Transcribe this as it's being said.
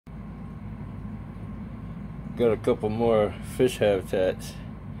got a couple more fish habitats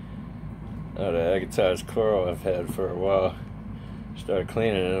out of agatized coral I've had for a while. Started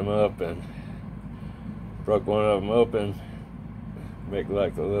cleaning them up and broke one of them open. Make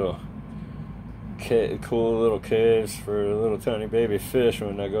like the little cool little caves for little tiny baby fish.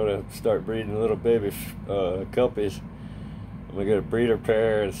 When I go to start breeding little baby kelpies, I'm gonna get a breeder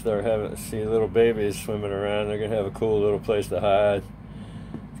pair and start see little babies swimming around. They're gonna have a cool little place to hide.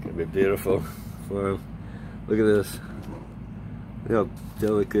 It's gonna be beautiful for them. Look at this. Look how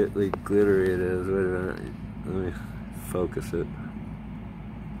delicately glittery it is. Wait a minute. Let me focus it.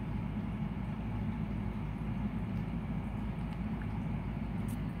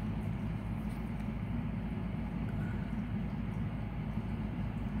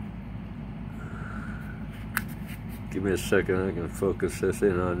 Give me a second, I can focus this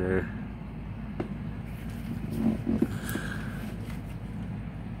in on there.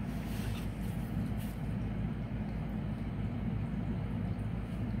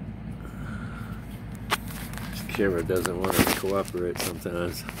 This camera doesn't want to cooperate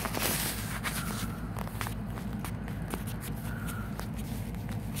sometimes.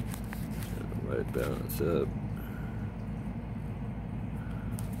 Let it balance up.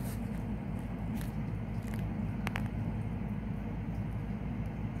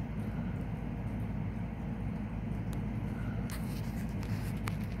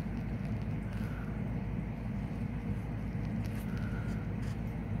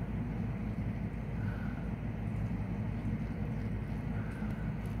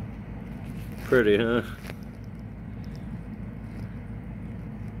 Pretty, huh?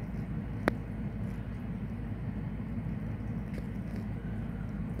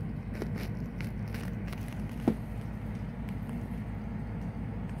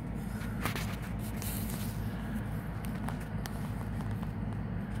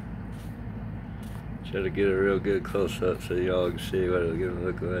 Try to get a real good close up so y'all can see what it's gonna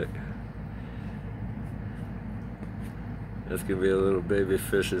look like. That's gonna be a little baby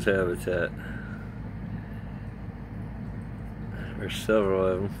fish's habitat. There's several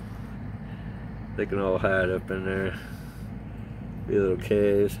of them. They can all hide up in there. Be little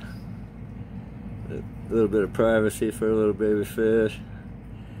caves. A little bit of privacy for a little baby fish.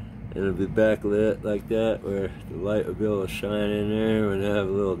 And it'll be backlit like that, where the light will be able to shine in there, and they'll have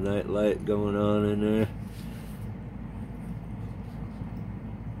a little night light going on in there.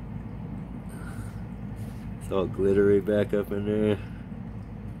 It's all glittery back up in there.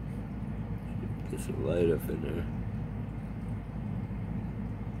 Get some light up in there.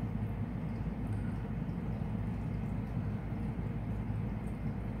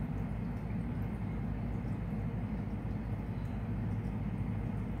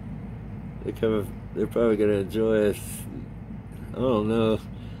 They're probably gonna enjoy it. I don't know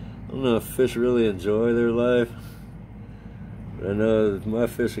if fish really enjoy their life, but I know that my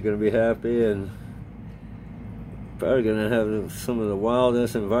fish are gonna be happy and probably gonna have some of the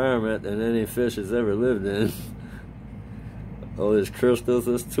wildest environment that any fish has ever lived in. All these crystals.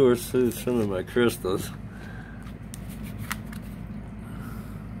 Let's tour through some of my crystals.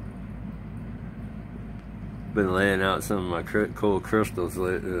 Been laying out some of my cool crystals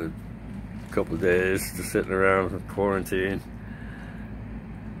lately. Couple of days, just sitting around in quarantine.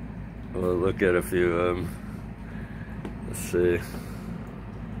 We'll look at a few of them. Let's see.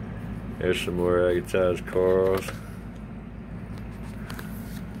 Here's some more agatized corals.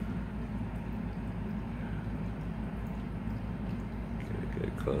 Get a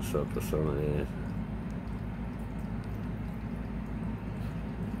good close up of some of these.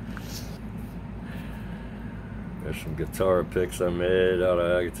 There's some guitar picks I made out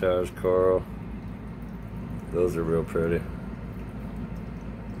of agatized coral. Those are real pretty.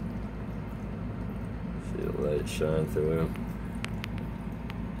 See the light shine through them.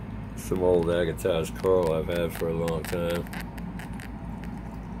 Some old agatized coral I've had for a long time.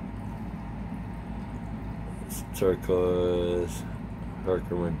 It's turquoise,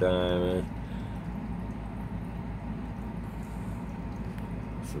 Herkimer diamond.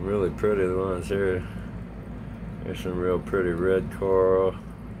 Some really pretty ones here. There's some real pretty red coral.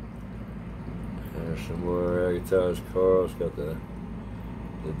 There's some more agatized coral. It's got the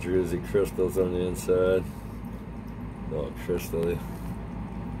druzy crystals on the inside. All crystally.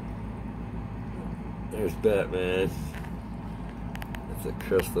 There's Batman. That's a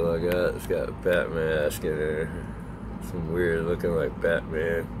crystal I got. It's got a bat mask in there. Some weird looking like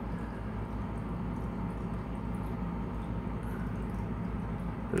Batman.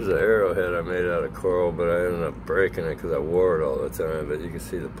 There's an arrowhead I made out of coral, but I ended up breaking it because I wore it all the time. But you can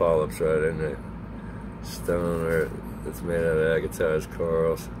see the polyps right in the stone where it's made out of agatized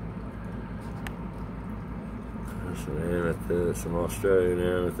corals. There's some amethyst, some Australian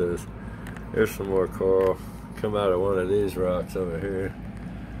amethyst. There's some more coral. Come out of one of these rocks over here.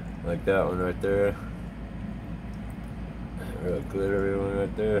 Like that one right there. That real glittery one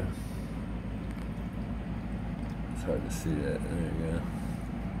right there. It's hard to see that. There you go.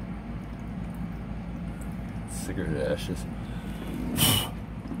 Cigarette ashes.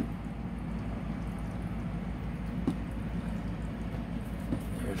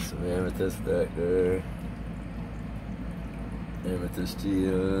 There's some amethyst back there. Amethyst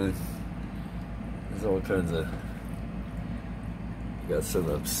geode. There's all kinds of. Got some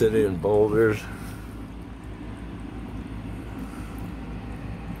obsidian boulders.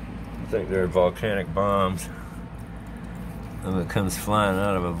 I think they're volcanic bombs. It comes flying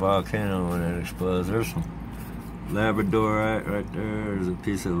out of a volcano when it explodes. There's some labradorite right there. There's a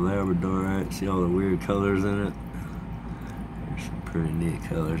piece of labradorite. See all the weird colors in it? There's some pretty neat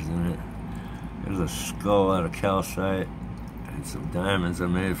colors in it. There's a skull out of calcite. And some diamonds I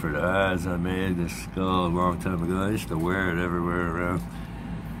made for the eyes. I made this skull a long time ago. I used to wear it everywhere around.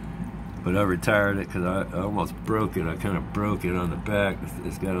 But I retired it because I almost broke it. I kind of broke it on the back.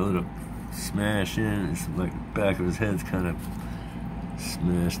 It's got a little smash in. It's like the back of his head's kind of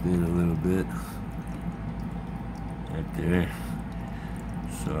smashed in a little bit. Right there.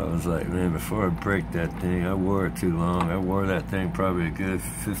 So I was like, man, before I break that thing, I wore it too long. I wore that thing probably a good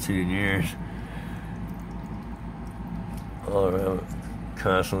 15 years. All around,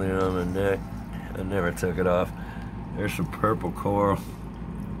 constantly on my neck. I never took it off. There's some purple coral.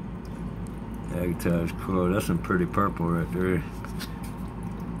 Agatized coral. That's some pretty purple right there.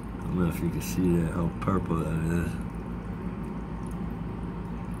 I don't know if you can see that, how purple that is.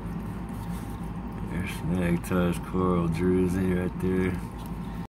 There's some agatized coral druzy right there.